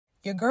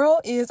Your girl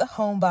is a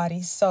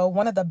homebody, so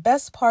one of the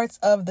best parts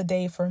of the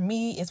day for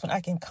me is when I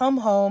can come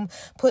home,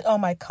 put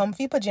on my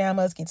comfy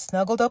pajamas, get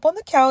snuggled up on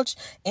the couch,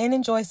 and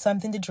enjoy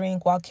something to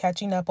drink while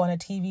catching up on a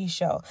TV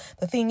show.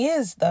 The thing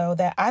is, though,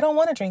 that I don't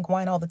want to drink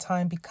wine all the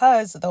time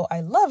because, though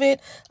I love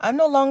it, I'm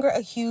no longer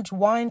a huge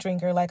wine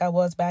drinker like I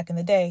was back in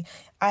the day.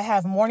 I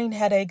have morning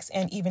headaches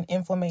and even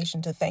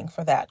inflammation to thank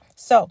for that.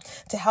 So,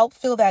 to help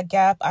fill that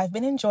gap, I've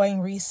been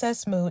enjoying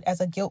Recess Mood as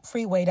a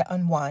guilt-free way to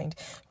unwind.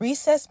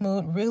 Recess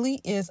Mood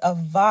really is a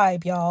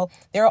vibe, y'all.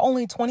 There are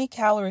only 20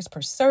 calories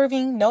per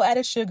serving, no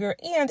added sugar,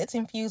 and it's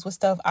infused with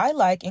stuff I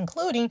like,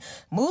 including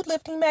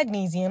mood-lifting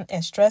magnesium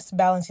and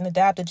stress-balancing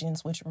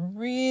adaptogens, which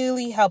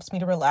really helps me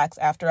to relax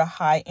after a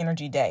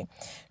high-energy day.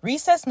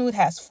 Recess Mood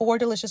has 4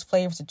 delicious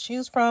flavors to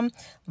choose from.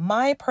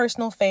 My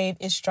personal fave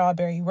is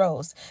Strawberry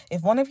Rose.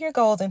 If one of your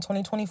goals in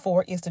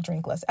 2024 is to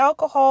drink less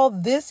alcohol,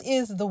 this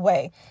is the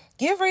way.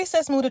 Give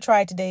Recess Mood a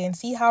try today and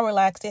see how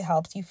relaxed it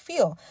helps you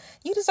feel.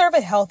 You deserve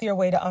a healthier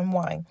way to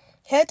unwind.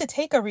 Head to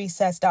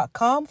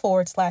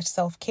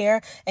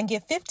takearecess.com/self-care and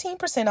get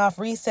 15% off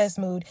Recess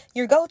Mood,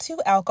 your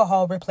go-to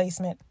alcohol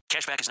replacement.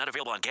 Cashback is not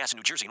available on gas in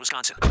New Jersey and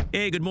Wisconsin.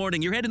 Hey, good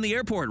morning. You're heading to the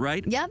airport,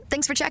 right? Yep,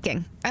 thanks for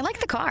checking. I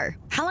like the car.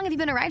 How long have you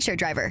been a rideshare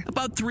driver?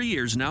 About 3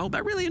 years now. I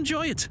really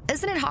enjoy it.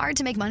 Isn't it hard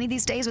to make money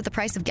these days with the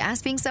price of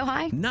gas being so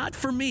high? Not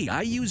for me.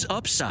 I use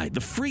Upside,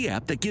 the free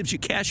app that gives you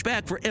cash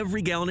back for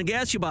every gallon of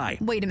gas you buy.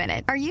 Wait a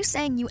minute. Are you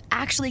saying you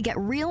actually get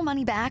real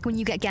money back when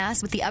you get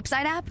gas with the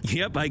Upside app?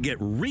 Yep, I get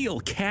real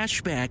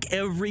cash back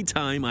every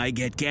time I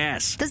get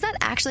gas. Does that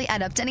actually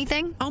add up to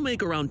anything? I'll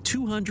make around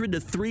 $200 to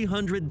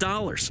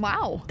 $300.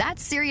 Wow,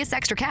 that's serious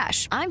extra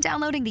cash. I'm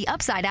downloading the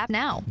Upside app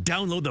now.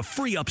 Download the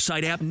free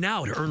Upside app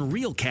now to earn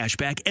real cash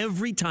back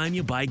every time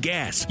you buy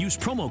gas. Use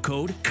promo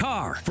code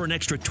CAR for an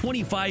extra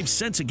 25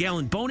 cents a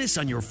gallon bonus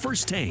on your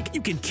first tank. You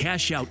can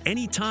cash out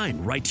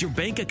anytime right to your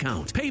bank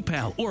account,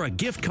 PayPal, or a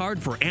gift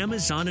card for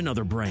Amazon and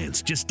other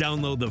brands. Just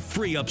download the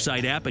free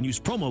Upside app and use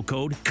promo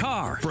code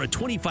CAR for a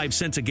 25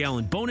 cents a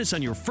gallon bonus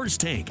on your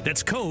first tank.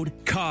 That's code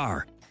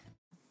CAR.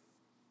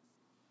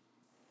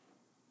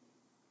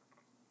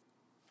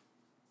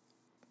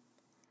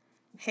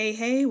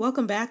 Hey,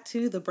 welcome back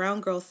to the Brown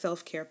Girl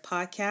Self-Care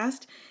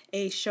Podcast,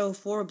 a show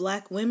for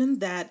Black women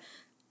that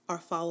are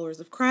followers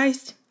of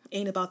Christ,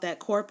 ain't about that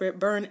corporate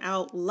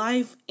burnout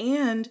life,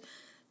 and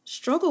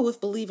struggle with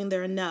believing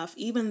they're enough,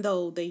 even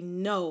though they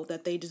know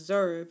that they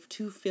deserve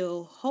to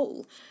feel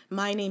whole.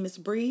 My name is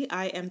Bree.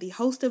 I am the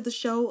host of the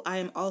show. I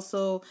am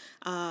also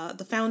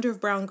the founder of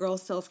Brown Girl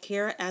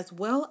Self-Care, as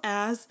well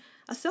as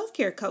a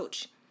self-care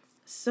coach.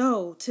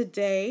 So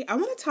today I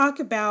want to talk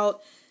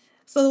about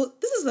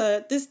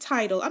this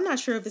title, I'm not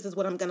sure if this is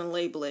what I'm going to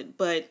label it,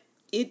 but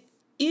it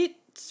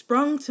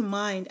sprung to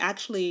mind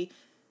actually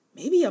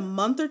maybe a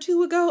month or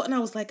two ago, and I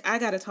was like, I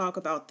got to talk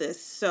about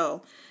this.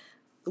 So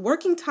the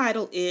working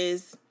title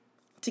is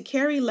To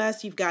Carry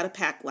Less, You've Got to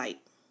Pack Light.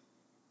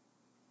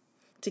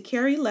 To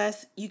carry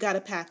less, you got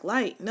to pack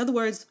light. In other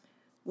words,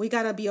 we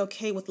got to be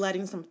okay with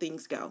letting some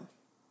things go.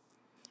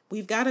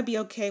 We've got to be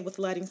okay with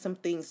letting some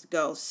things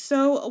go.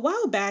 So a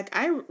while back,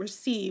 I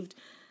received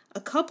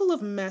a couple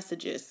of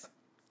messages.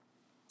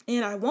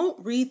 And I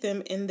won't read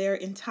them in their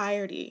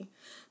entirety,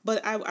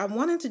 but I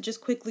wanted to just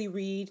quickly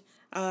read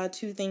 2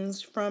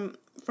 things from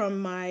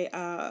my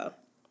it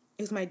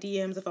was my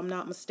DMs, if I'm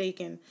not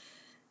mistaken,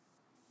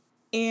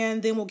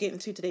 and then we'll get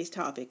into today's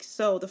topic.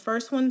 So the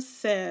first one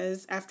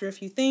says, after a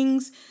few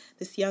things,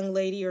 this young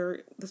lady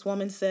or this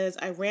woman says,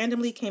 I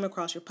randomly came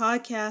across your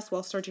podcast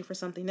while searching for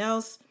something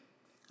else.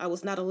 I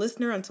was not a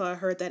listener until I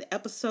heard that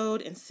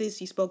episode, and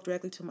sis, you spoke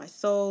directly to my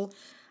soul.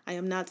 I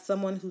am not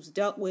someone who's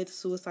dealt with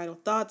suicidal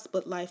thoughts,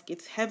 but life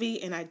gets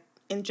heavy and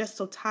just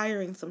so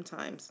tiring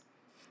sometimes.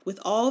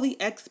 With all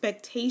the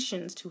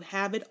expectations to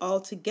have it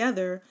all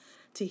together,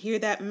 to hear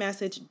that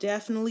message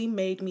definitely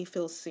made me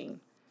feel seen.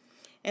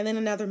 And then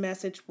another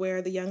message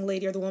where the young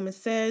lady or the woman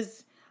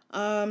says,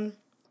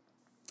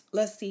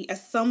 let's see,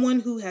 as someone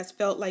who has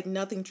felt like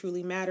nothing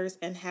truly matters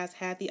and has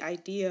had the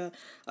idea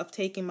of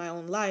taking my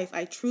own life,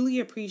 I truly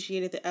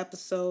appreciated the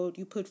episode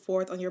you put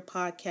forth on your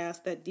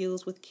podcast that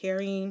deals with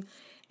carrying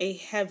a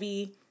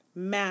heavy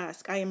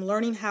mask. I am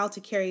learning how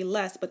to carry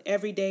less, but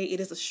every day it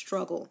is a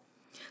struggle.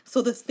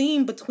 So the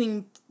theme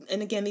between,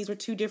 and again, these were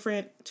two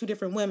different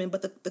women,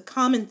 but the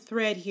common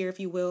thread here,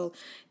 if you will,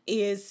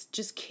 is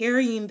just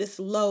carrying this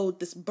load,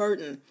 this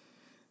burden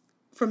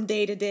from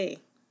day to day,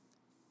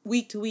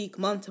 week to week,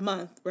 month to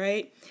month,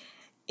 right?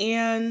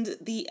 And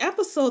the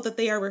episode that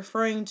they are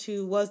referring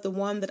to was the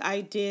one that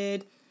I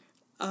did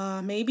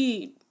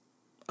maybe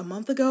a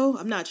month ago.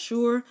 I'm not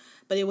sure,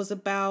 but it was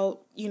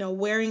about,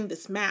 wearing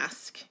this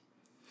mask.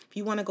 If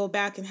you want to go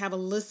back and have a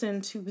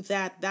listen to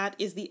that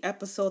is the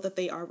episode that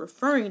they are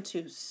referring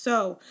to.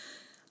 So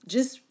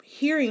just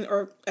hearing,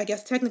 or I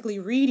guess technically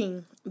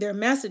reading their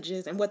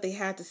messages and what they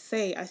had to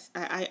say,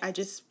 I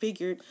just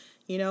figured,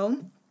 I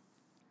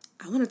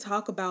want to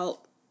talk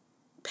about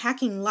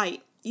packing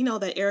light You know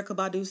that Erykah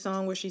Badu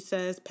song where she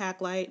says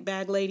 "pack light,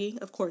 bag lady"?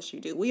 Of course you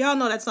do. We all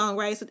know that song,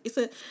 right?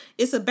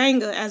 It's a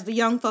banger, as the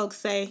young folks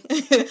say.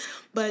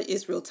 But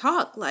it's real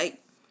talk. Like,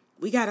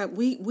 we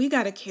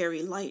gotta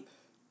carry light.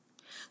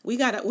 We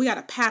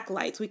gotta pack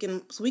lights. We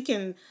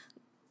can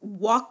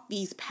walk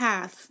these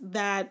paths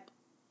that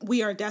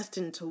we are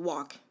destined to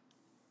walk,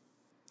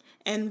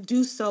 and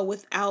do so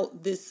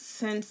without this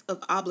sense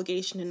of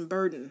obligation and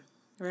burden,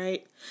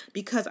 right?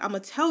 Because I'm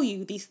going to tell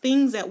you, these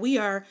things that we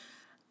are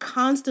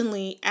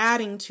constantly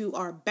adding to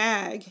our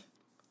bag,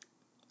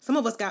 some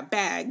of us got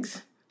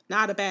bags,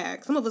 not a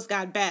bag. Some of us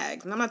got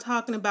bags. And I'm not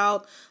talking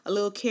about a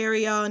little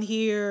carry-on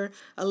here,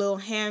 a little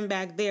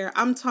handbag there.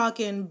 I'm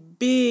talking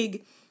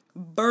big,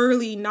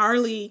 burly,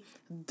 gnarly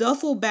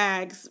duffel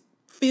bags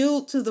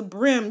filled to the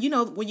brim,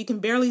 where you can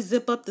barely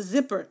zip up the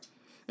zipper.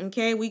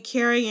 Okay, we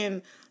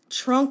carrying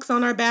trunks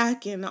on our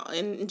back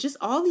and just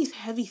all these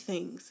heavy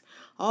things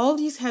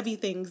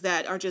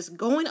that are just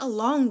going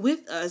along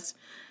with us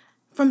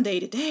from day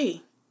to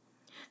day.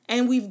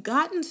 And we've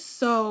gotten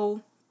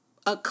so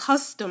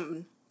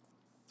accustomed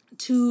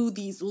to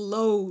these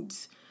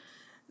loads,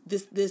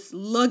 this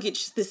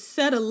luggage, this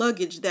set of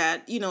luggage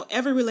that,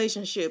 every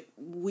relationship,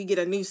 we get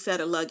a new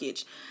set of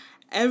luggage.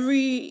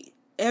 Every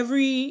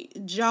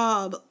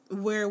job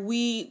where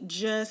we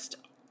just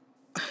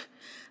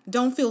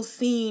don't feel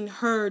seen,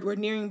 heard, we're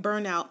nearing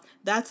burnout,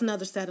 that's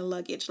another set of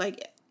luggage.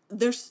 Like,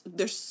 there's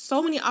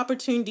so many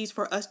opportunities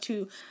for us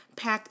to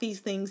pack these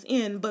things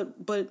in, but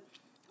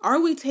are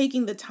we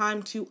taking the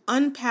time to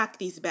unpack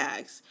these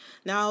bags?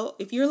 Now,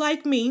 if you're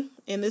like me,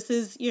 and this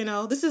is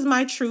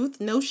my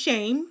truth, no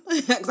shame,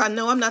 because I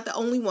know I'm not the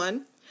only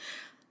one.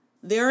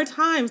 There are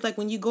times, like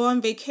when you go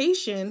on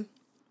vacation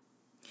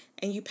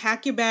and you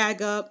pack your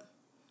bag up,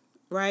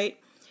 right?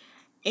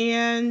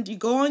 And you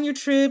go on your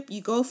trip, you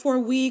go for a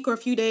week or a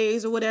few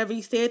days or whatever,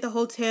 you stay at the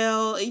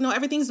hotel,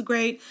 everything's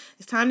great.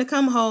 It's time to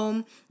come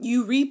home.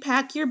 You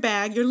repack your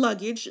bag, your bags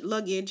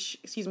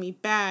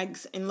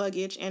and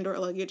luggage or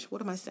luggage.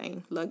 What am I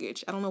saying?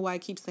 Luggage. I don't know why I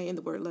keep saying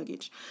the word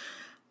luggage.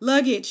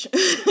 Luggage.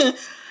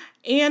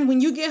 And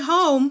when you get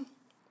home,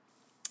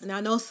 and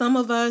I know some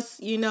of us,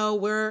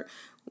 we're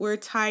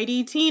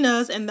tidy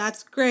Tinas, and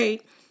that's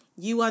great.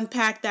 You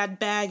unpack that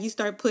bag, you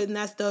start putting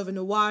that stuff in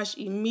the wash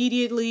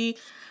immediately.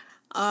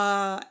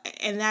 And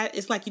that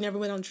it's like you never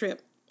went on a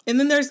trip. And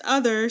then there's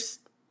others,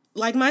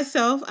 like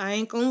myself, I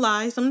ain't gonna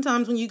lie.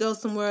 Sometimes when you go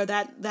somewhere,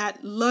 that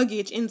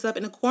luggage ends up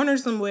in a corner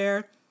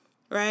somewhere,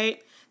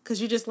 right? Because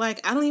you're just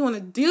like, I don't even want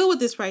to deal with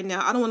this right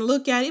now. I don't want to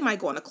look at it. It might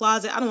go in a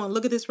closet. I don't want to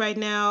look at this right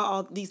now.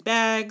 All these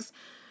bags.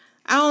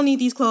 I don't need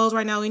these clothes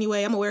right now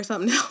anyway. I'm gonna wear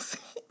something else,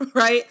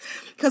 right?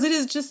 Because it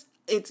is just,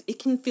 it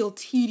can feel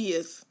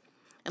tedious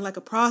and like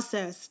a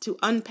process to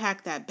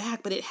unpack that bag,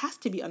 but it has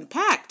to be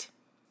unpacked.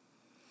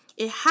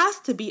 It has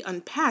to be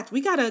unpacked.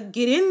 We got to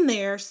get in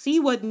there, see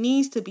what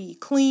needs to be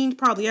cleaned,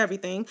 probably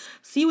everything.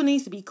 See what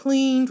needs to be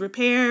cleaned,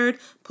 repaired,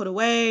 put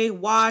away,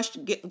 washed,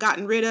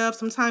 gotten rid of.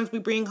 Sometimes we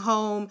bring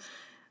home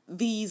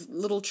these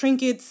little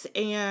trinkets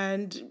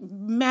and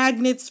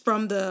magnets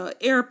from the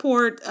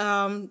airport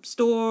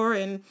store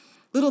and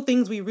little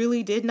things we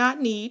really did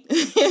not need.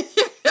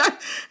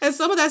 And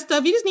some of that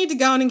stuff, you just need to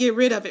go on and get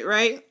rid of it,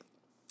 right?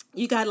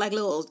 You got like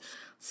little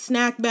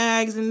snack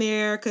bags in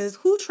there, because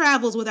who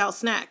travels without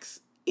snacks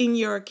in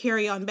your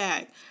carry-on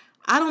bag?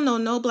 I don't know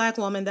no black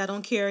woman that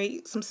don't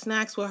carry some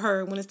snacks with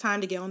her when it's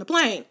time to get on the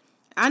plane.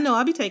 I know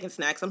I'll be taking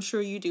snacks. I'm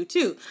sure you do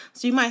too.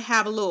 So you might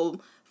have a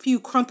few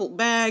crumpled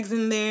bags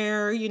in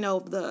there,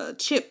 the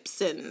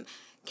chips and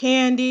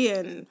candy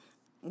and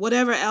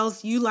whatever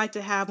else you like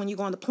to have when you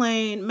go on the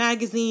plane.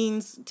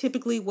 Magazines,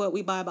 typically what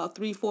we buy about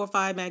 3, 4,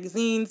 5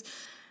 magazines.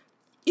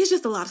 It's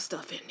just a lot of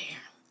stuff in there.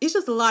 It's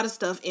just a lot of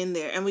stuff in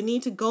there. And we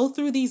need to go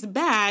through these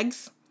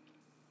bags,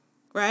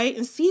 right,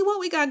 and see what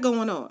we got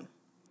going on.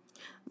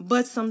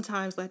 But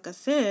sometimes, like I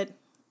said,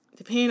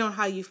 depending on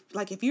how you,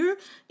 like if you're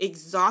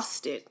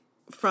exhausted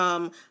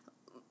from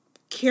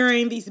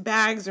carrying these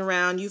bags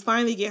around, you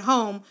finally get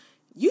home,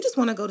 you just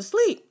want to go to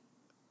sleep.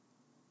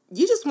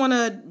 You just want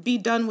to be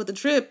done with the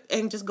trip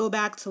and just go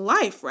back to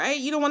life, right?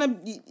 You don't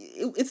want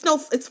to,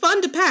 it's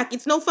fun to pack.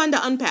 It's no fun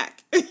to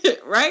unpack,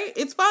 right?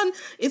 It's fun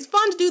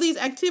to do these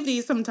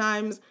activities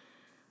sometimes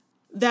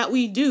that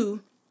we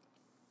do.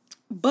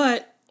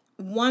 But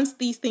once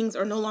these things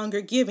are no longer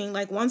giving,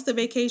 like once the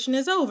vacation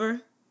is over,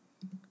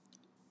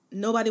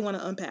 nobody want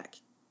to unpack.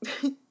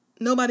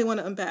 Nobody want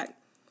to unpack.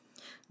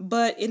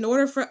 But in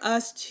order for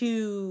us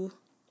to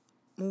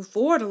move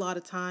forward a lot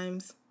of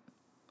times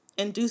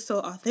and do so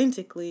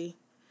authentically,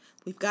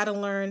 we've got to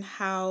learn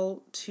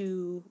how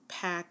to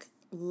pack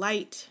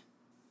light.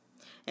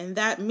 And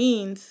that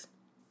means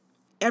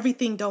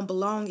everything don't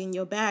belong in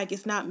your bag.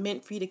 It's not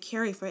meant for you to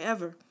carry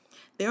forever.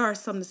 There are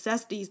some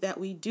necessities that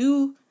we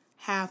do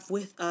have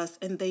with us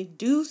and they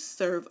do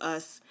serve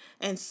us.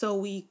 And so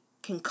we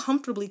can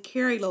comfortably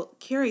carry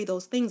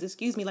those things.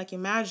 Like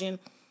imagine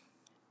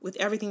with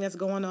everything that's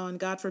going on,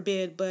 God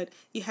forbid, but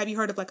have you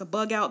heard of like a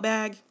bug out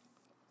bag?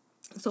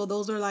 So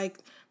those are like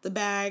the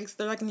bags.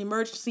 They're like an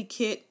emergency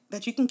kit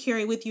that you can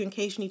carry with you in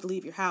case you need to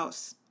leave your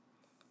house,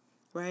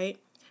 right?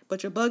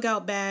 But your bug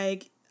out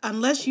bag,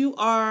 unless you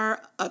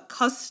are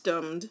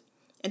accustomed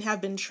and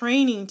have been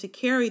training to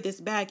carry this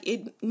bag,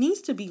 it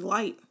needs to be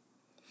light.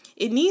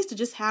 It needs to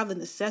just have the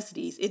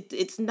necessities.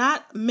 It's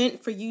not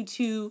meant for you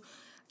to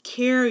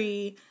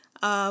carry,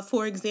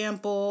 for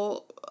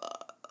example,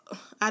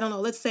 I don't know,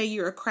 let's say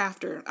you're a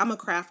crafter. I'm a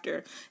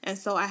crafter. And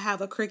so I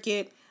have a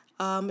Cricut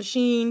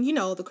machine,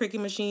 the Cricut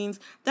machines.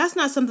 That's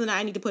not something that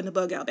I need to put in a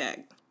bug out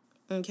bag.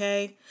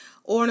 Okay?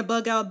 Or in a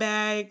bug out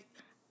bag,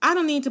 I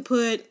don't need to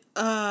put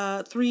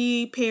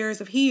 3 pairs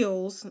of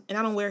heels, and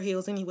I don't wear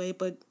heels anyway,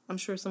 but I'm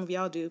sure some of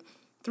y'all do.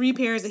 3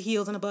 pairs of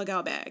heels in a bug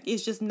out bag.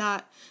 It's just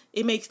not,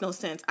 it makes no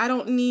sense. I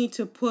don't need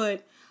to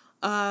put,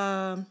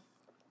 I'm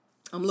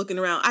looking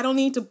around. I don't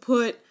need to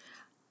put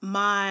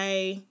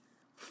my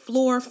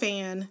floor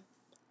fan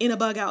in a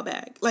bug out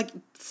bag. Like,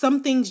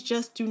 some things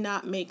just do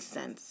not make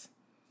sense.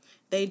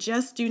 They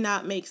just do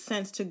not make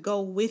sense to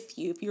go with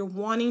you. If you're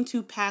wanting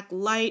to pack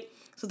light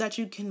so that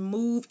you can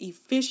move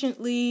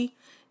efficiently,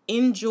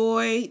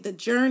 enjoy the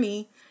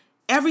journey,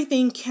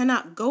 everything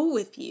cannot go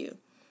with you.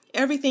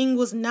 Everything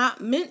was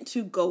not meant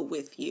to go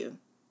with you,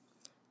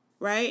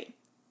 right?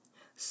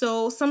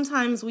 So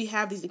sometimes we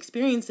have these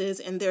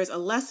experiences and there's a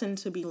lesson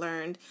to be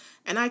learned.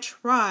 And I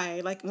try,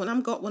 like when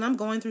I'm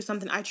going through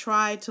something, I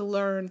try to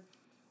learn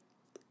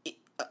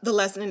the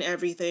lesson in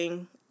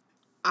everything.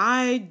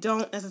 I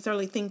don't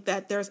necessarily think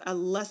that there's a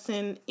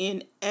lesson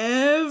in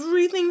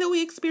everything that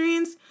we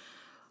experience,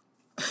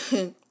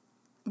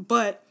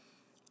 but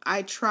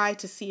I try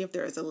to see if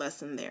there is a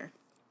lesson there,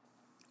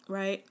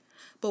 right?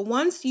 But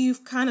once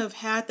you've kind of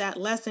had that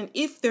lesson,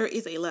 if there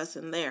is a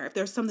lesson there, if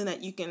there's something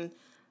that you can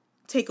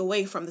take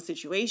away from the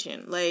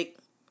situation, like,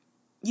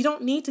 you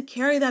don't need to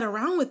carry that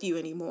around with you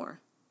anymore.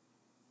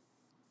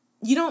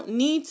 You don't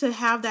need to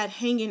have that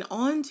hanging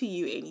on to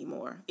you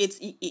anymore.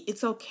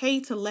 It's okay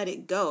to let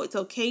it go. It's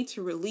okay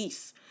to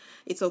release.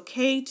 It's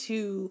okay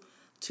to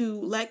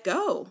let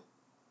go.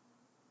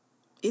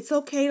 It's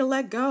okay to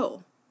let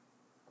go.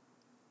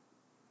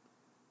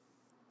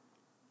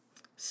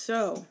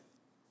 So,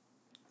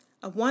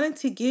 I wanted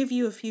to give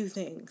you a few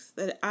things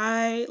that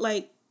I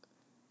like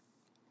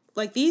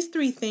these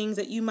 3 things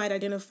that you might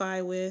identify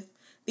with.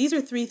 These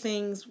are 3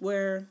 things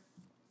where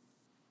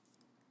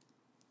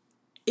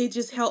it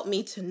just helped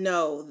me to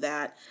know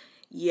that,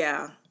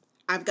 yeah,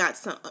 I've got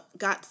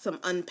some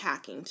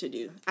unpacking to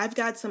do. I've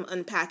got some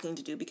unpacking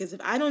to do, because if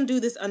I don't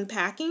do this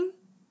unpacking,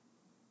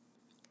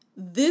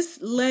 this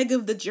leg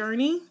of the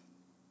journey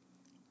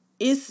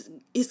is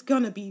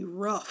going to be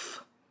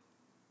rough.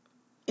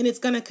 And it's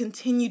going to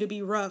continue to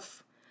be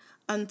rough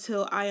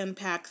until I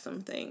unpack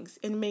some things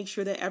and make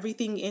sure that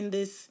everything in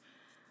this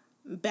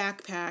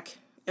backpack,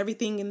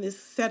 everything in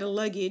this set of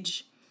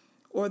luggage,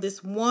 or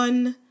this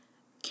one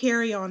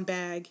carry-on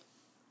bag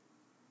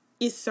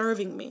is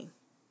serving me,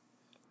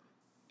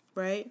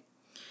 right?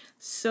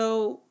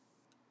 So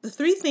the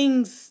 3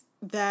 things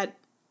that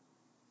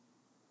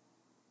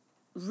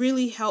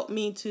really helped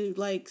me to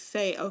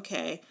say,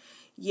 okay,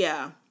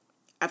 yeah,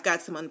 I've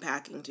got some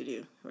unpacking to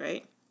do,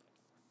 right?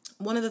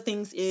 One of the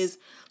things is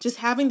just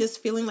having this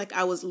feeling like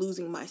I was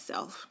losing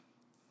myself.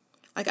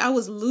 Like I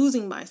was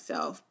losing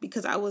myself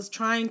because I was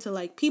trying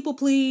to people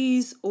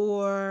please,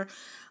 or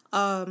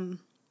really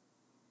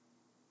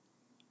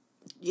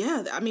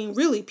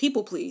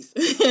people please.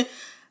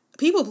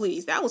 People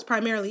please. That was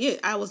primarily it.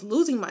 I was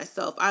losing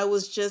myself. I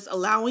was just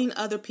allowing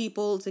other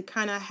people to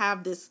kind of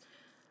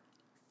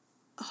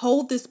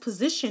hold this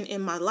position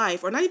in my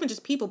life, or not even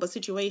just people, but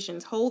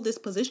situations, hold this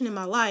position in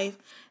my life.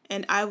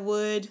 And I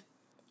would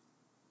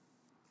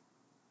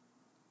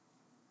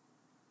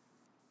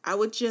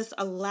just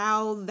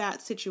allow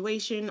that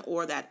situation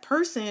or that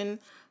person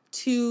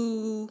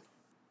to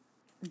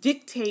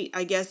dictate,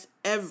 I guess,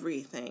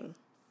 everything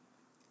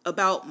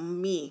about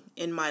me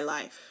in my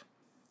life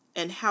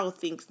and how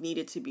things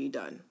needed to be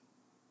done.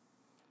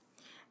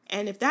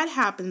 And if that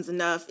happens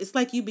enough, it's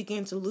like you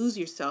begin to lose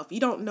yourself. You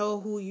don't know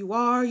who you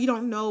are. You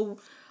don't know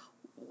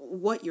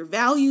what your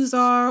values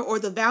are, or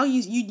the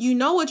values, you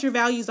know what your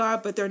values are,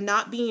 but they're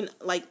not being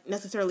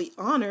necessarily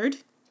honored.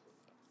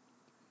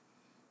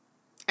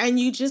 And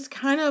you just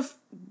kind of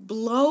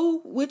blow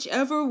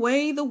whichever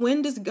way the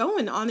wind is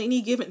going on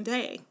any given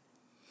day.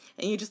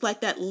 And you're just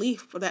like that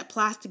leaf or that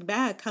plastic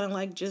bag, kind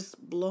of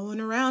just blowing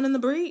around in the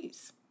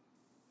breeze.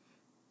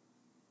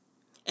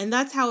 And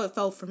that's how it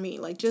felt for me.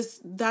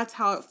 That's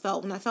how it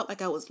felt when I felt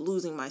like I was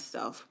losing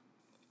myself.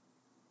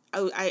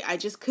 I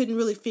just couldn't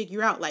really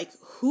figure out,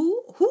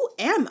 who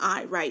am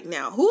I right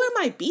now? Who am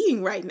I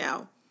being right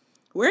now?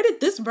 Where did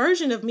this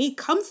version of me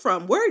come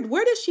from?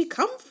 Where does she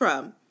come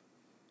from?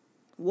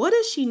 What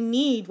does she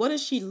need? What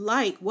does she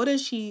like? What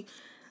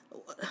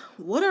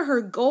are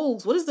her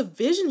goals? What is the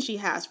vision she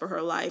has for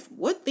her life?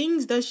 What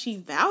things does she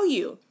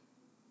value?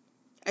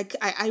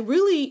 I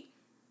really,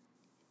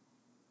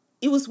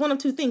 it was one of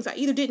 2 things. I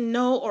either didn't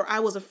know, or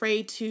I was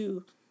afraid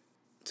to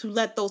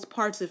let those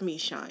parts of me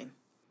shine.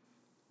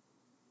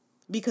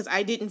 Because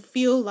I didn't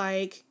feel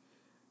like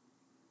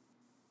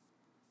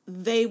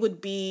they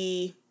would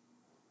be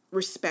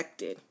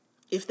respected,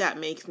 if that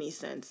makes any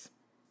sense.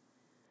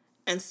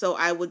 And so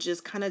I would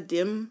just kind of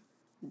dim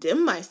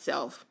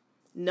myself,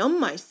 numb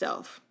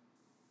myself.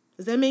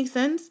 Does that make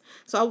sense?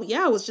 So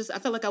I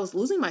felt like I was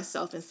losing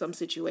myself in some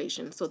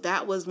situations. So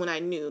that was when I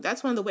knew.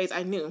 That's one of the ways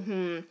I knew,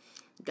 you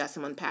got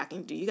some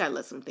unpacking to do. You got to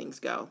let some things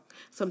go.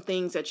 Some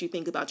things that you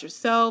think about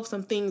yourself,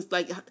 some things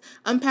like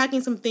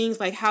unpacking some things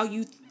like how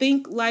you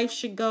think life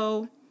should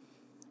go,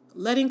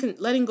 letting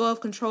go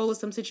of control of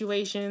some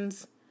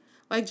situations.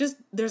 Like just,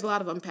 there's a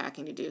lot of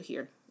unpacking to do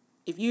here.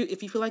 If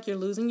you feel like you're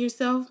losing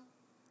yourself,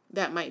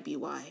 that might be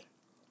why.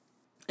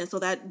 And so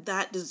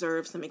that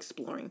deserves some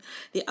exploring.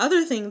 The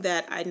other thing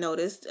that I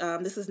noticed,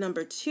 this is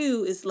number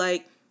 2, is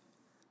like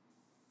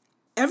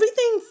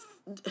everything,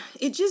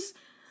 it just,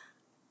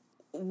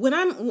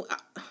 and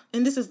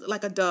this is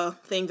like a duh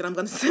thing that I'm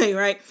going to say,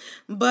 right?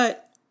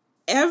 But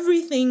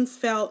everything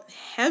felt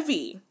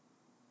heavy.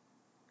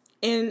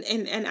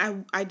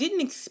 And I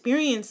didn't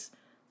experience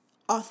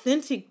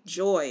authentic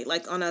joy,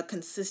 like on a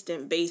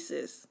consistent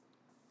basis.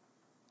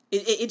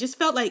 It just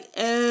felt like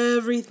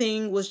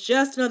everything was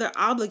just another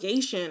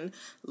obligation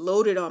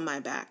loaded on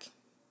my back.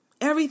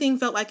 Everything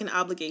felt like an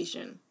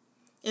obligation.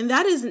 And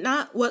that is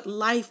not what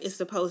life is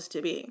supposed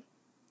to be.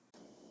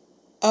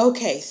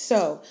 Okay,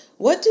 so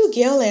what do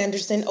Gail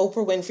Anderson,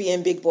 Oprah Winfrey,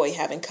 and Big Boy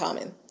have in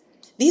common?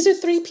 These are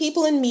 3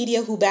 people in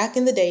media who back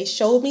in the day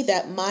showed me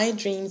that my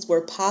dreams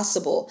were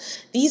possible.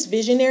 These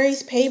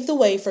visionaries paved the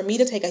way for me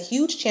to take a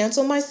huge chance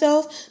on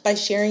myself by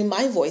sharing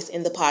my voice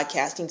in the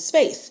podcasting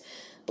space.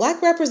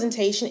 Black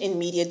representation in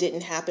media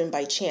didn't happen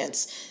by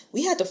chance.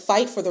 We had to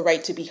fight for the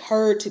right to be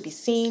heard, to be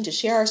seen, to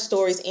share our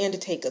stories, and to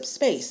take up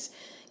space.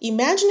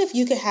 Imagine if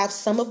you could have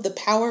some of the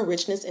power,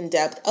 richness, and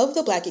depth of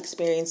the Black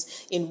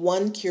experience in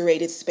one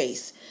curated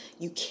space.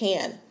 You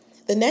can.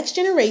 The next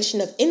generation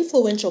of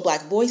influential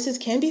Black voices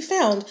can be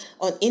found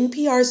on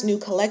NPR's new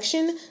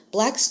collection,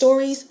 Black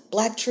Stories,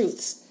 Black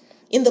Truths.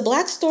 In the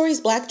Black Stories,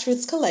 Black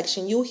Truths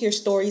collection, you'll hear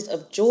stories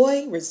of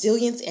joy,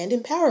 resilience, and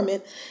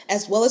empowerment,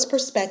 as well as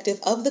perspective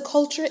of the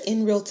culture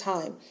in real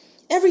time.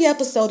 Every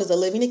episode is a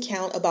living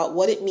account about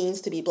what it means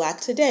to be Black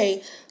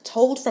today,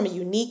 told from a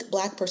unique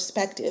Black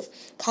perspective.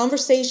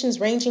 Conversations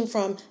ranging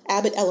from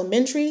Abbott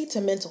Elementary to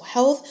mental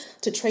health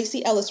to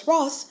Tracee Ellis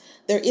Ross.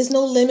 There is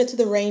no limit to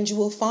the range you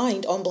will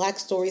find on Black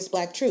Stories,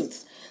 Black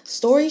Truths.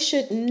 Stories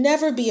should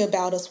never be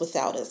about us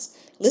without us.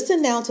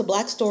 Listen now to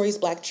Black Stories,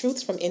 Black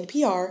Truths from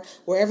NPR,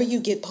 wherever you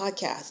get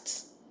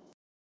podcasts.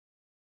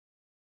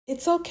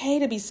 It's okay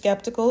to be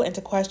skeptical and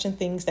to question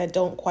things that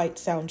don't quite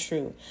sound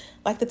true.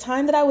 Like the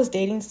time that I was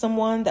dating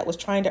someone that was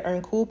trying to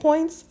earn cool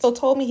points, so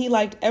told me he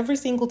liked every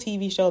single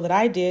TV show that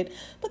I did,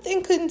 but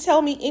then couldn't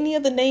tell me any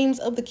of the names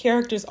of the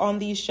characters on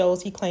these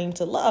shows he claimed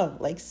to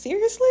love. Like,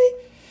 seriously?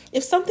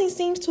 If something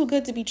seems too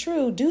good to be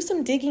true, do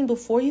some digging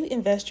before you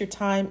invest your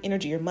time,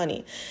 energy, or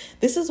money.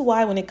 This is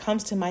why when it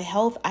comes to my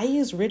health, I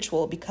use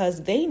Ritual,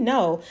 because they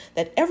know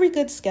that every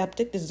good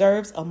skeptic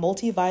deserves a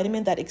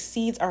multivitamin that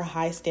exceeds our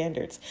high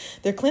standards.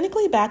 Their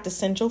clinically backed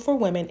Essential for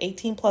Women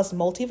 18 Plus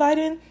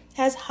multivitamin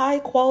has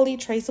high-quality,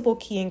 traceable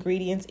key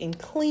ingredients in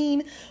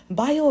clean,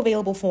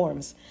 bioavailable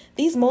forms.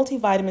 These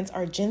multivitamins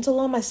are gentle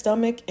on my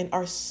stomach and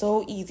are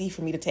so easy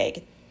for me to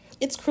take.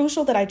 It's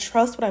crucial that I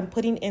trust what I'm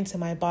putting into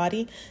my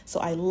body, so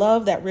I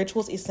love that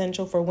Ritual's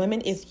Essential for Women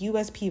is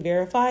USP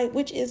verified,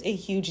 which is a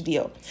huge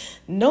deal.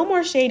 No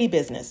more shady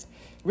business.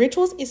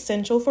 Ritual's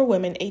Essential for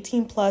Women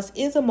 18 Plus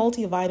is a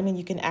multivitamin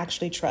you can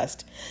actually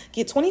trust.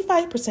 Get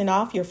 25%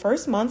 off your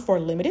first month for a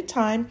limited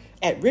time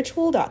at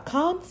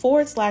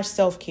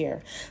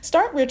ritual.com/self-care.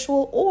 Start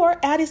Ritual or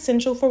add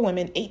Essential for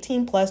Women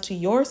 18 Plus to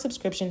your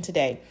subscription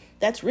today.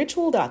 That's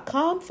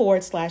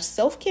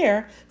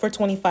ritual.com/self-care for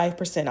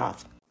 25%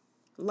 off.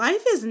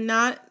 Life is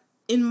not,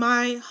 in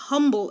my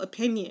humble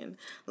opinion,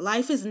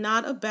 life is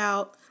not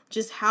about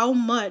just how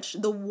much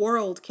the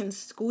world can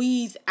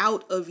squeeze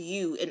out of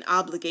you in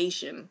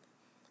obligation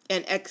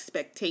and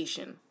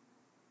expectation.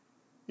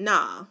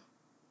 Nah,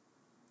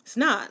 it's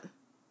not.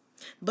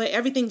 But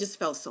everything just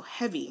felt so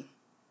heavy.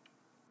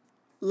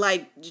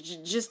 Like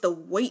just the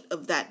weight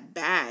of that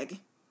bag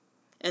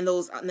and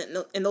those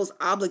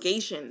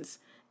obligations.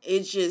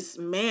 It just,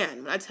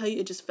 man, when I tell you,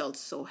 it just felt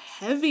so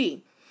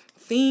heavy.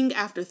 Thing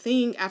after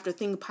thing after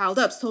thing piled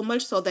up, so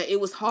much so that it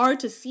was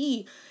hard to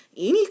see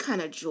any kind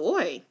of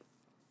joy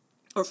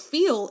or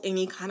feel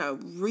any kind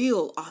of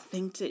real,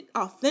 authentic,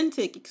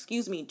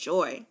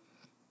 joy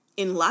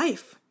in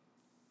life.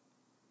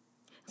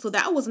 So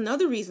that was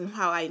another reason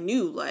how I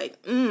knew, like,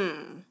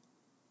 I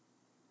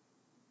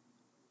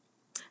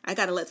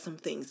got to let some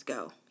things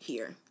go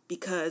here,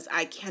 because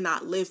I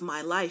cannot live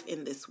my life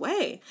in this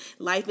way.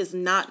 Life is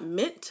not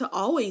meant to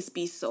always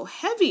be so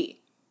heavy.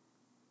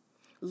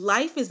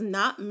 Life is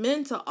not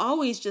meant to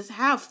always just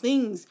have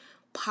things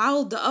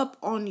piled up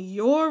on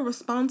your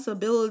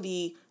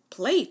responsibility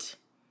plate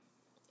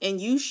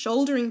and you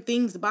shouldering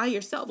things by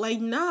yourself.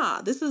 Like,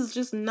 nah, this is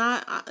just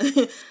not,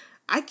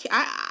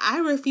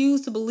 I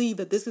refuse to believe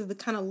that this is the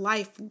kind of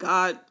life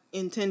God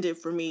intended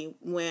for me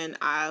when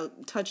I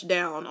touched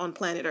down on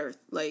planet Earth.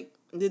 Like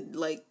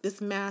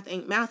this math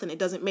ain't math, and it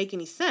doesn't make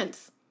any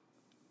sense.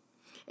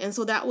 And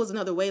so that was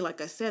another way,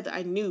 like I said, that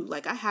I knew,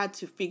 like, I had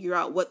to figure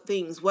out what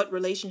things, what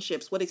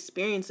relationships, what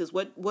experiences,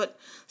 what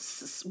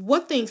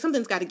things,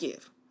 something's got to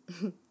give,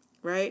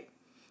 right?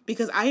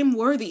 Because I am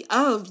worthy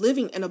of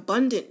living an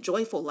abundant,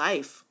 joyful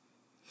life.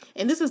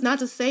 And this is not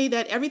to say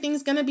that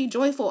everything's going to be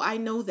joyful. I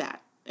know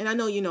that. And I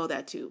know you know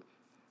that too.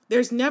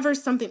 There's never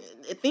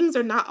things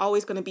are not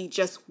always going to be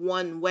just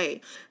one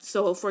way.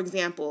 So, for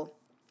example,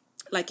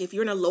 like if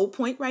you're in a low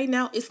point right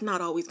now, it's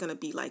not always going to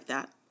be like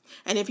that.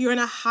 And if you're in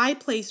a high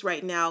place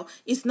right now,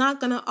 it's not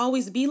going to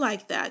always be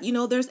like that. You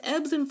know, there's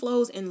ebbs and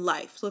flows in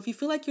life. So if you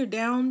feel like you're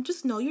down,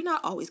 just know you're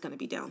not always going to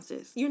be down,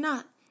 sis. You're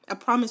not. I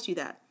promise you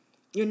that.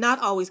 You're not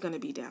always going to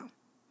be down.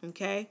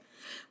 Okay?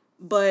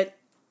 But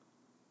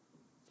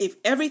if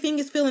everything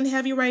is feeling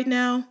heavy right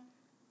now,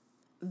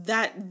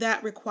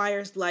 that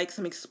requires like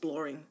some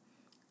exploring,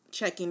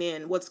 checking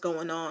in, what's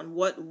going on,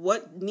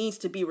 what needs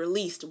to be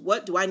released,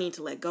 what do I need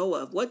to let go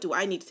of, what do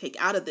I need to take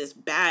out of this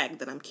bag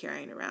that I'm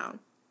carrying around.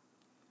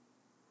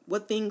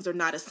 What things are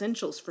not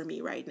essentials for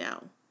me right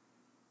now?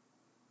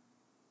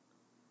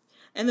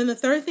 And then the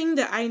third thing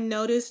that I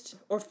noticed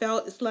or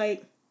felt is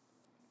like,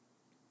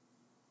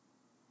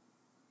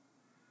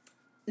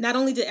 not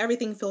only did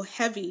everything feel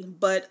heavy,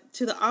 but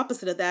to the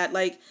opposite of that,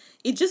 like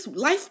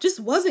life just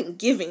wasn't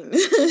giving.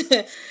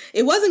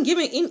 It wasn't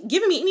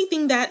giving me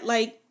anything that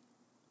like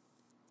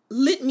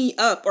lit me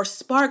up or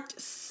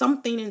sparked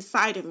something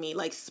inside of me,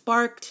 like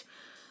sparked,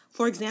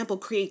 for example,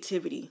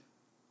 creativity.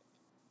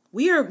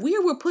 We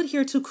were put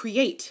here to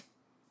create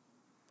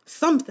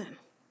something.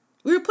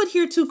 We were put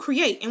here to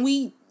create, and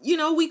we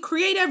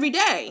create every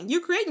day.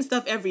 You're creating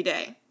stuff every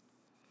day.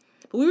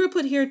 But we were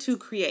put here to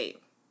create.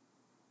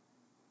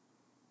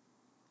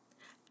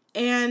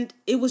 And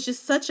it was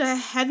just such a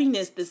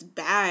heaviness, this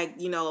bag,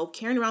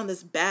 carrying around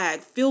this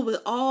bag filled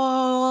with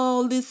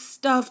all this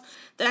stuff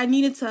that I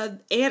needed to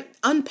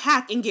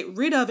unpack and get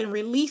rid of and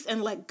release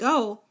and let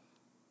go.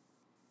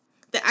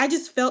 That I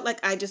just felt like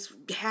I just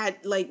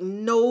had like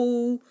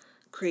no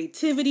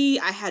creativity.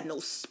 I had no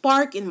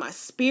spark in my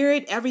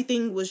spirit.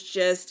 Everything was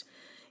just,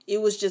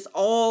 it was just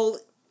all,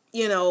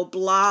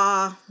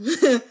 blah,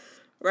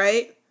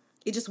 right?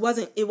 It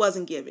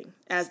wasn't giving,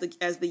 as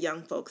the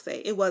young folks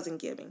say. It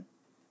wasn't giving,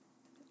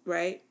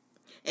 right?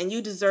 And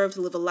you deserve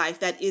to live a life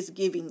that is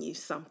giving you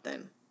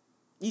something.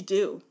 You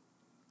do.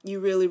 You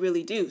really,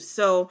 really do.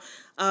 So,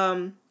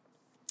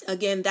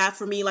 again, that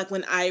for me, like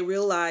when I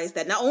realized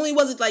that not only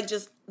was it like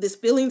just this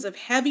feelings of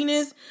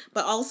heaviness,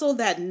 but also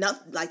that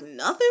nothing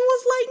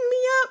was lighting me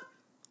up.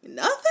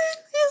 Nothing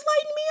is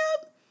lighting me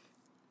up.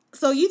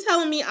 So you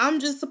telling me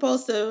I'm just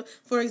supposed to,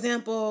 for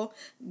example,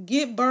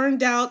 get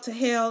burned out to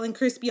hell and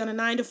crispy on a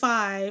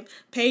 9-to-5,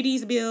 pay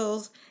these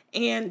bills,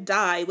 and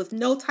die with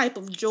no type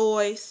of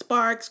joy,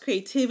 sparks,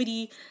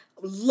 creativity,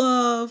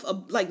 love,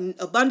 like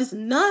abundance,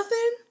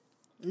 nothing.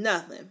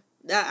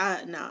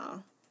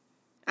 No.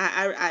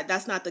 I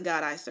that's not the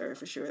God I serve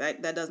for sure.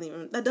 That doesn't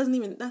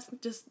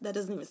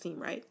even seem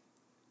right.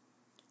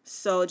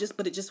 So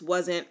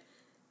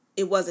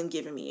it wasn't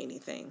giving me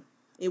anything.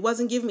 It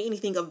wasn't giving me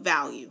anything of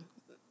value,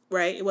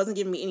 right? It wasn't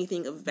giving me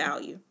anything of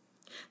value.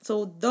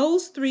 So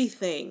those three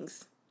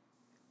things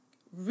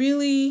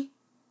really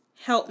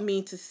helped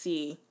me to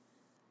see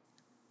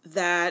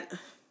that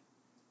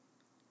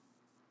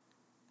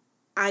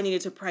I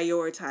needed to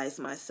prioritize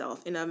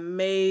myself in a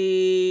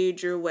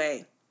major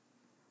way.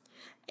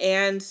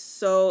 And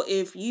so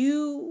if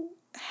you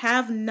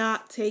have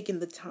not taken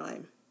the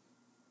time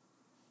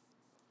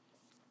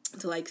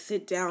to like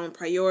sit down and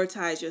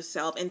prioritize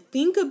yourself and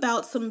think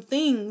about some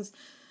things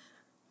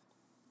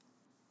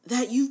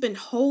that you've been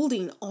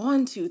holding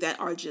on to that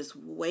are just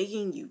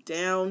weighing you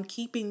down,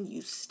 keeping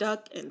you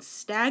stuck and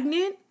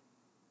stagnant.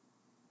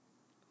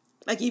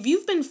 Like if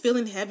you've been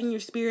feeling heavy in your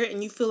spirit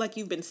and you feel like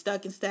you've been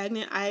stuck and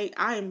stagnant, I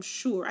am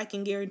sure, I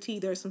can guarantee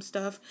there's some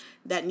stuff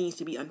that needs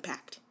to be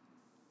unpacked.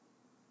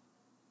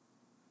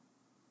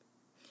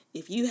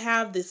 If you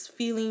have this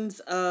feelings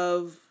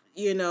of,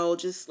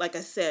 just like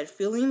I said,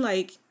 feeling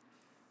like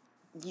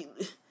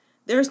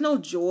there's no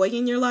joy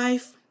in your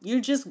life,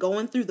 you're just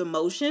going through the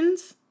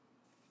motions,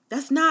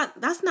 that's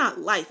not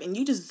life, and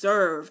you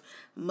deserve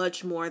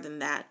much more than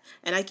that.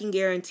 And I can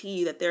guarantee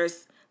you that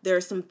there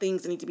are some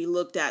things that need to be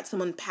looked at, some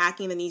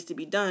unpacking that needs to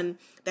be done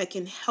that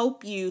can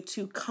help you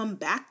to come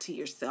back to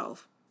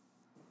yourself,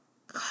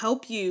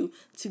 help you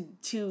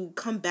to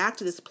come back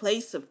to this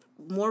place of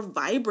more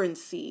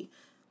vibrancy,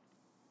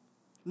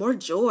 more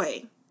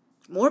joy,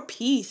 more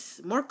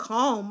peace, more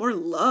calm, more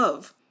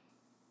love.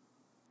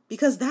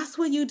 Because that's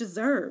what you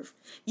deserve.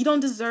 You don't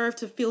deserve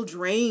to feel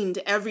drained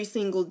every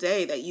single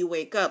day that you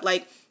wake up.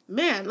 Like,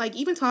 man, like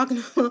even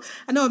talking,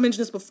 I know I mentioned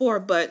this before,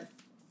 but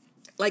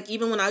like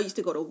even when I used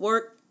to go to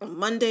work on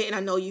Monday, and I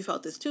know you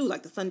felt this too,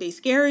 like the Sunday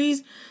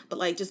scaries, but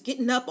like just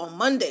getting up on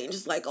Monday and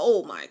just like,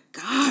 oh my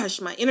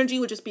gosh, my energy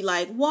would just be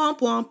like, womp,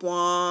 womp,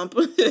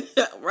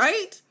 womp,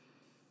 right?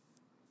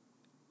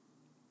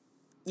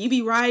 You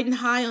be riding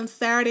high on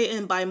Saturday,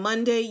 and by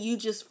Monday, you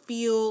just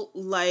feel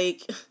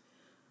like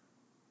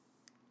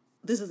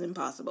this is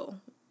impossible,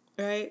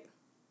 right?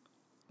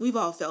 We've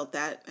all felt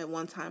that at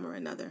one time or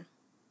another.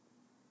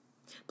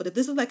 But if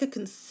this is like a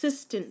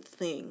consistent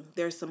thing,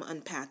 there's some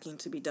unpacking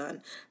to be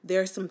done.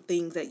 There's some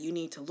things that you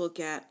need to look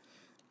at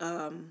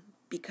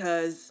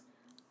because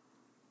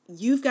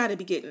you've got to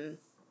be getting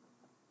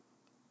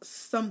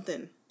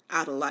something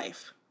out of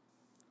life.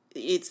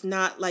 It's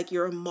not like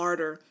you're a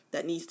martyr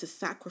that needs to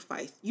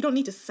sacrifice. You don't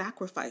need to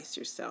sacrifice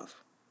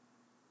yourself.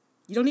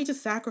 You don't need to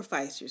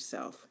sacrifice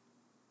yourself.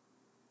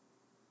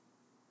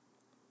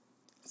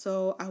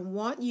 So I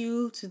want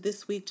you to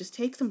this week just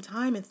take some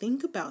time and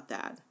think about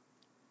that.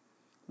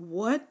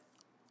 What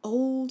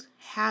old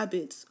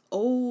habits,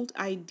 old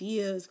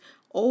ideas,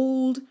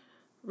 old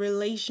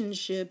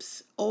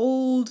relationships,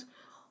 old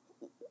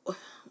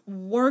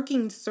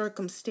working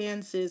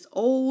circumstances,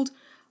 old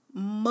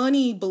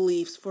money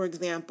beliefs, for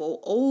example,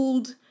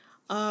 old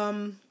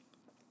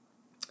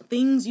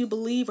things you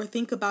believe or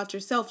think about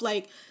yourself.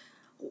 Like,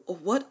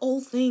 what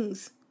old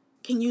things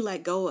can you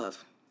let go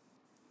of?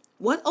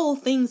 What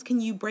old things can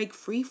you break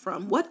free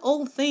from? What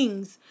old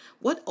things,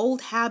 what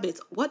old habits,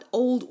 what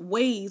old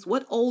ways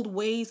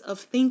of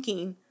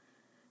thinking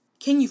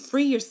can you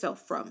free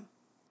yourself from?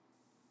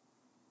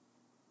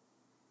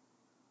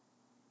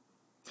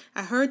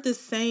 I heard this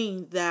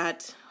saying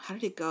that, how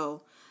did it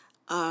go?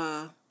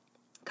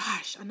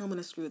 Gosh, I know I'm going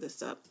to screw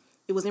this up.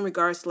 It was in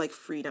regards to like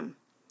freedom.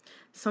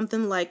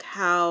 Something like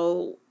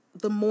how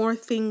the more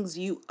things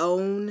you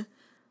own,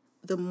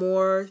 the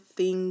more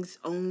things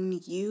own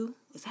you.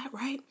 Is that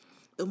right?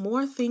 The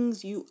more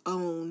things you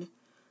own,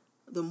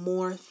 the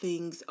more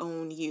things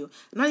own you.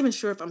 I'm not even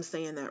sure if I'm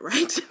saying that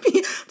right,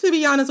 to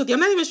be honest with you. I'm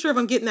not even sure if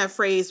I'm getting that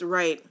phrase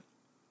right.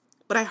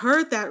 But I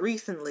heard that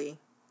recently.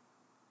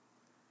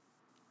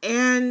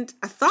 And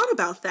I thought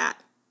about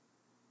that.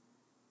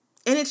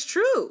 And it's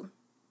true.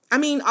 I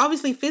mean,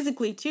 obviously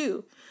physically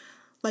too.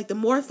 Like the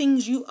more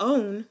things you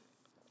own,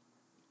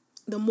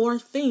 the more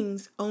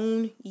things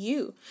own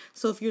you.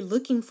 So if you're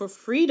looking for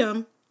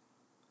freedom,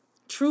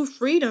 true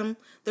freedom,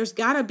 there's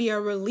got to be a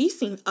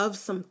releasing of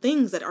some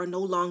things that are no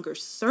longer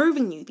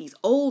serving you. These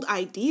old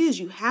ideas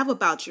you have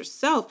about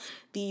yourself,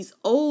 these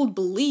old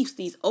beliefs,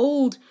 these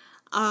old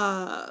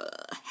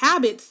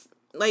habits,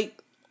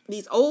 like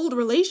these old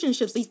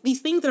relationships,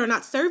 these things that are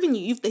not serving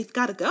you, they've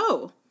got to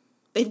go.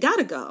 They've got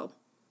to go.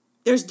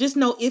 There's just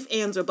no ifs,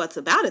 ands, or buts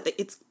about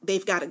it.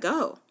 They've got to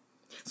go.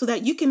 So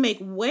that you can make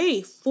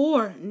way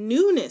for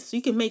newness. So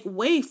you can make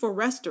way for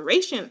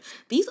restoration.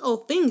 These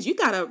old things, you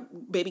gotta,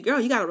 baby girl,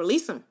 you gotta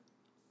release them.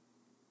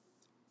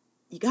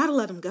 You gotta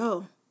let them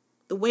go.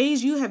 The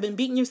ways you have been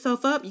beating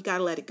yourself up, you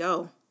gotta let it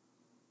go.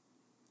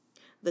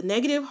 The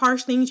negative,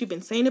 harsh things you've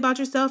been saying about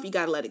yourself, you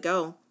gotta let it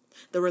go.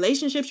 The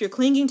relationships you're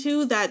clinging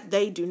to that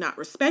they do not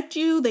respect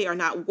you, they are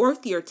not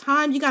worth your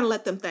time, you gotta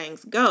let them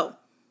things go.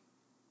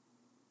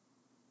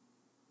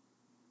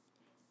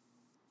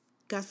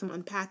 Got some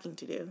unpacking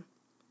to do.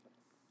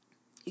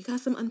 You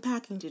got some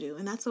unpacking to do,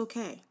 and that's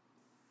okay.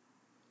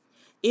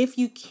 If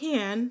you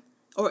can,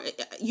 or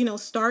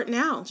start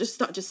now. Just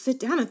sit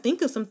down and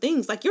think of some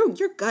things. Like your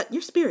gut,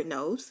 your spirit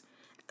knows.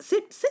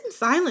 Sit in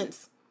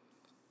silence.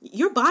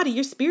 Your body,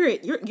 your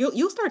spirit,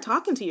 you'll start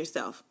talking to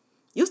yourself.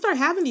 You'll start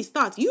having these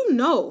thoughts.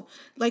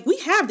 Like we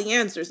have the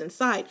answers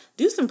inside.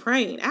 Do some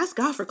praying. Ask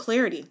God for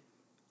clarity.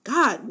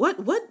 God,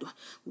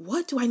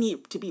 what do I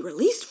need to be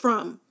released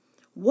from?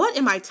 What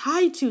am I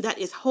tied to that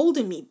is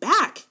holding me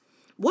back?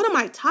 What am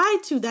I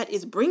tied to that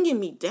is bringing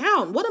me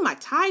down? What am I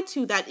tied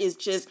to that is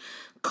just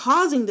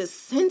causing this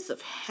sense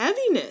of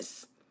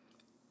heaviness,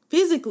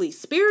 physically,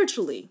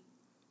 spiritually?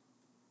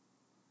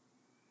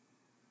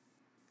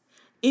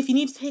 If you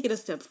need to take it a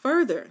step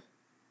further,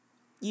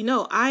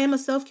 I am a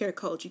self-care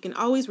coach. You can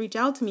always reach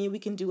out to me and we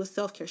can do a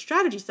self-care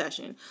strategy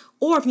session.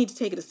 Or if you need to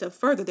take it a step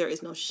further, there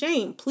is no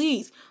shame.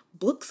 Please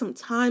book some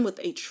time with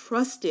a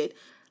trusted,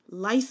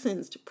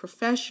 licensed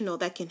professional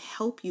that can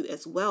help you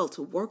as well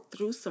to work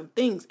through some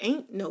things.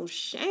 Ain't no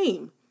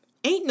shame.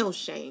 Ain't no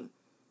shame.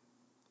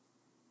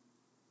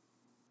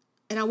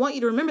 And I want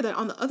you to remember that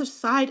on the other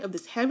side of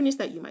this heaviness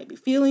that you might be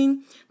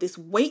feeling, this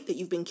weight that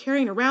you've been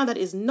carrying around that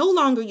is no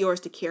longer yours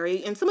to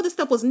carry, and some of this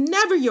stuff was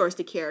never yours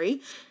to carry,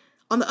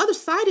 on the other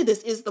side of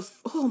this is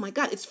oh my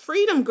God, it's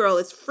freedom, girl.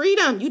 It's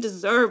freedom. You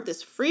deserve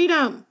this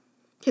freedom.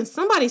 Can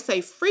somebody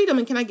say freedom,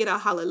 and can I get a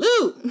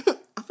hallelujah?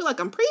 I feel like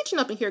I'm preaching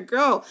up in here,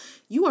 girl.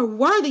 You are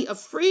worthy of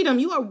freedom.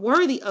 You are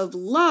worthy of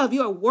love.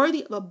 You are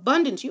worthy of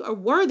abundance. You are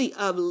worthy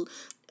of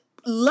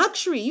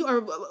luxury. You are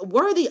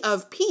worthy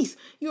of peace.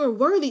 You are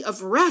worthy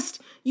of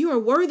rest. You are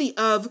worthy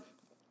of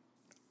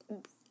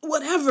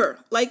whatever,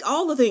 like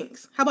all the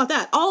things. How about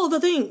that? All of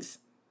the things.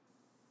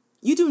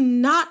 You do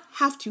not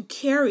have to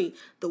carry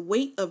the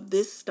weight of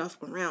this stuff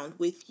around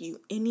with you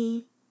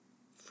any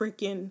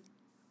freaking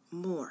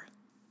more.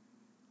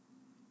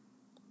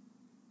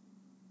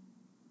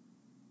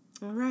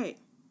 All right.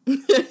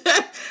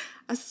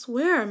 I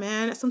swear,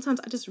 man, sometimes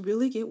I just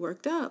really get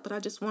worked up, but I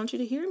just want you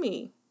to hear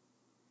me.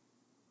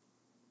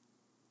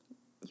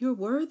 You're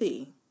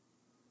worthy.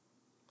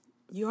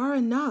 You are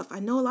enough. I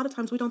know a lot of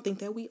times we don't think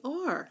that we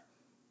are.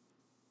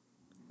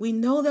 We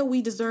know that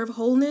we deserve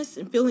wholeness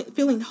and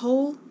feeling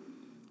whole,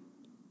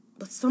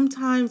 but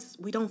sometimes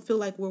we don't feel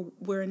like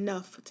we're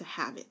enough to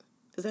have it.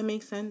 Does that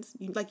make sense?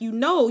 You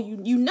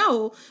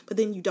know, but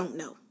then you don't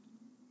know.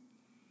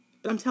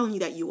 But I'm telling you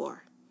that you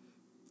are.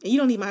 And you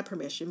don't need my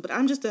permission, but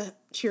I'm just a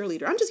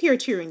cheerleader. I'm just here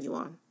cheering you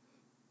on.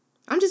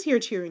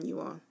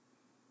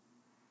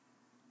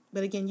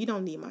 But again, you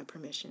don't need my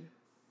permission.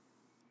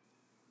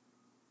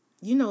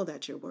 You know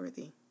that you're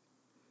worthy.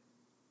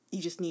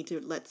 You just need to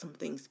let some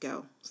things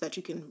go so that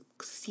you can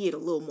see it a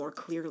little more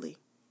clearly.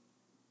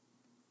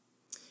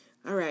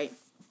 All right.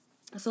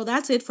 So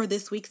that's it for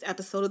this week's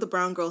episode of the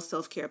Brown Girl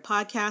Self-Care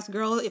Podcast.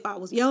 Girl, if I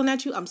was yelling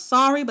at you, I'm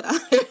sorry, but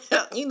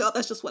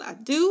that's just what I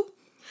do.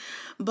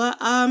 But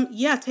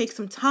take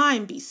some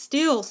time, be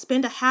still,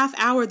 spend a half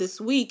hour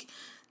this week.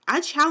 I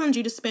challenge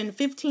you to spend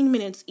 15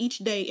 minutes each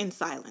day in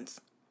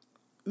silence.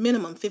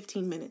 Minimum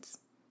 15 minutes.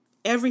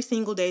 Every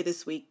single day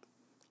this week.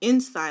 In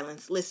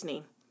silence,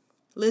 listening,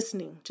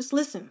 just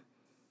listen.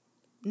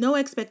 No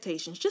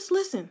expectations, just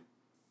listen.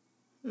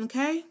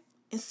 Okay?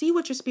 And see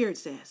what your spirit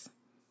says.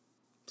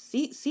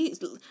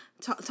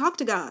 Talk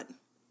to God.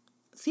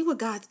 See what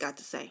God's got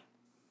to say.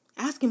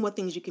 Ask him what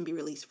things you can be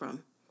released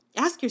from.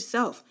 Ask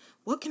yourself,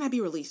 what can I be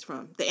released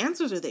from? The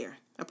answers are there,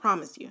 I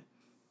promise you.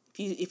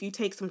 If you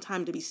take some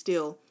time to be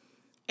still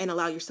and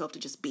allow yourself to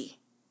just be.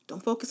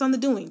 Don't focus on the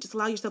doing, just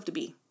allow yourself to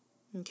be.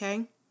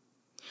 Okay?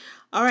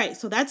 All right,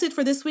 so that's it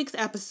for this week's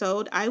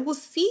episode. I will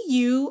see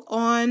you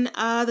on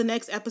the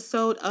next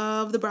episode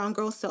of the Brown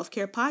Girl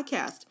Self-Care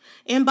Podcast.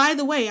 And by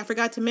the way, I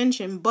forgot to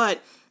mention,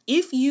 but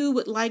if you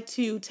would like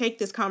to take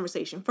this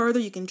conversation further,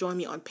 you can join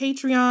me on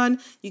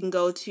Patreon. You can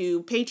go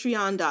to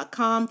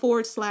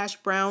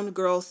patreon.com/Brown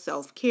Girl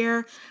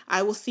Self-Care.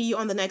 I will see you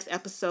on the next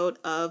episode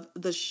of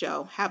the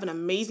show. Have an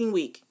amazing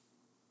week.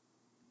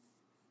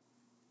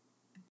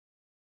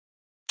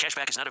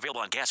 Cashback is not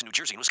available on gas in New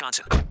Jersey and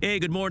Wisconsin. Hey,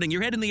 good morning.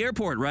 You're heading to the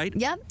airport, right?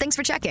 Yep, thanks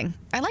for checking.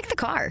 I like the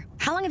car.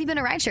 How long have you been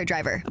a rideshare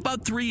driver?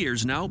 About 3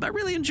 years now. I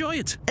really enjoy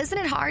it. Isn't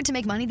it hard to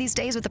make money these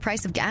days with the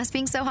price of gas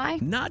being so high?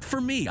 Not for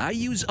me. I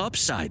use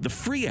Upside, the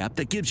free app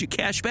that gives you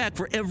cash back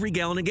for every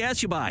gallon of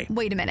gas you buy.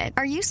 Wait a minute.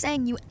 Are you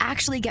saying you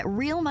actually get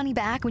real money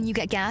back when you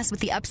get gas with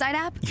the Upside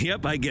app?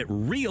 Yep, I get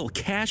real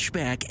cash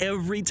back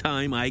every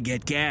time I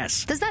get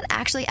gas. Does that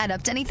actually add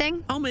up to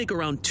anything? I'll make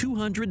around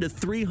 $200 to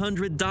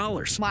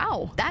 $300.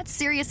 Wow, that's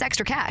serious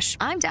extra cash.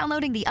 I'm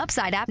downloading the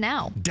Upside app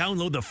now.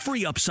 Download the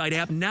free Upside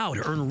app now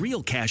to earn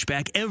real cash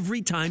back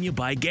every time you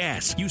buy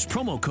gas. Use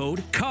promo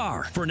code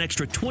CAR for an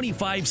extra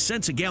 25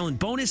 cents a gallon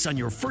bonus on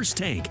your first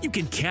tank. You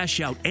can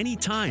cash out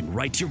anytime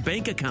right to your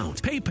bank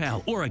account,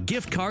 PayPal, or a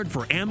gift card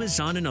for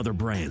Amazon and other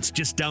brands.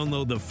 Just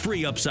download the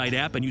free Upside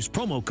app and use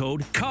promo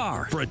code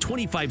CAR for a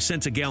 25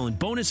 cents a gallon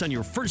bonus on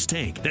your first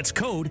tank. That's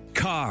code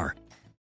CAR.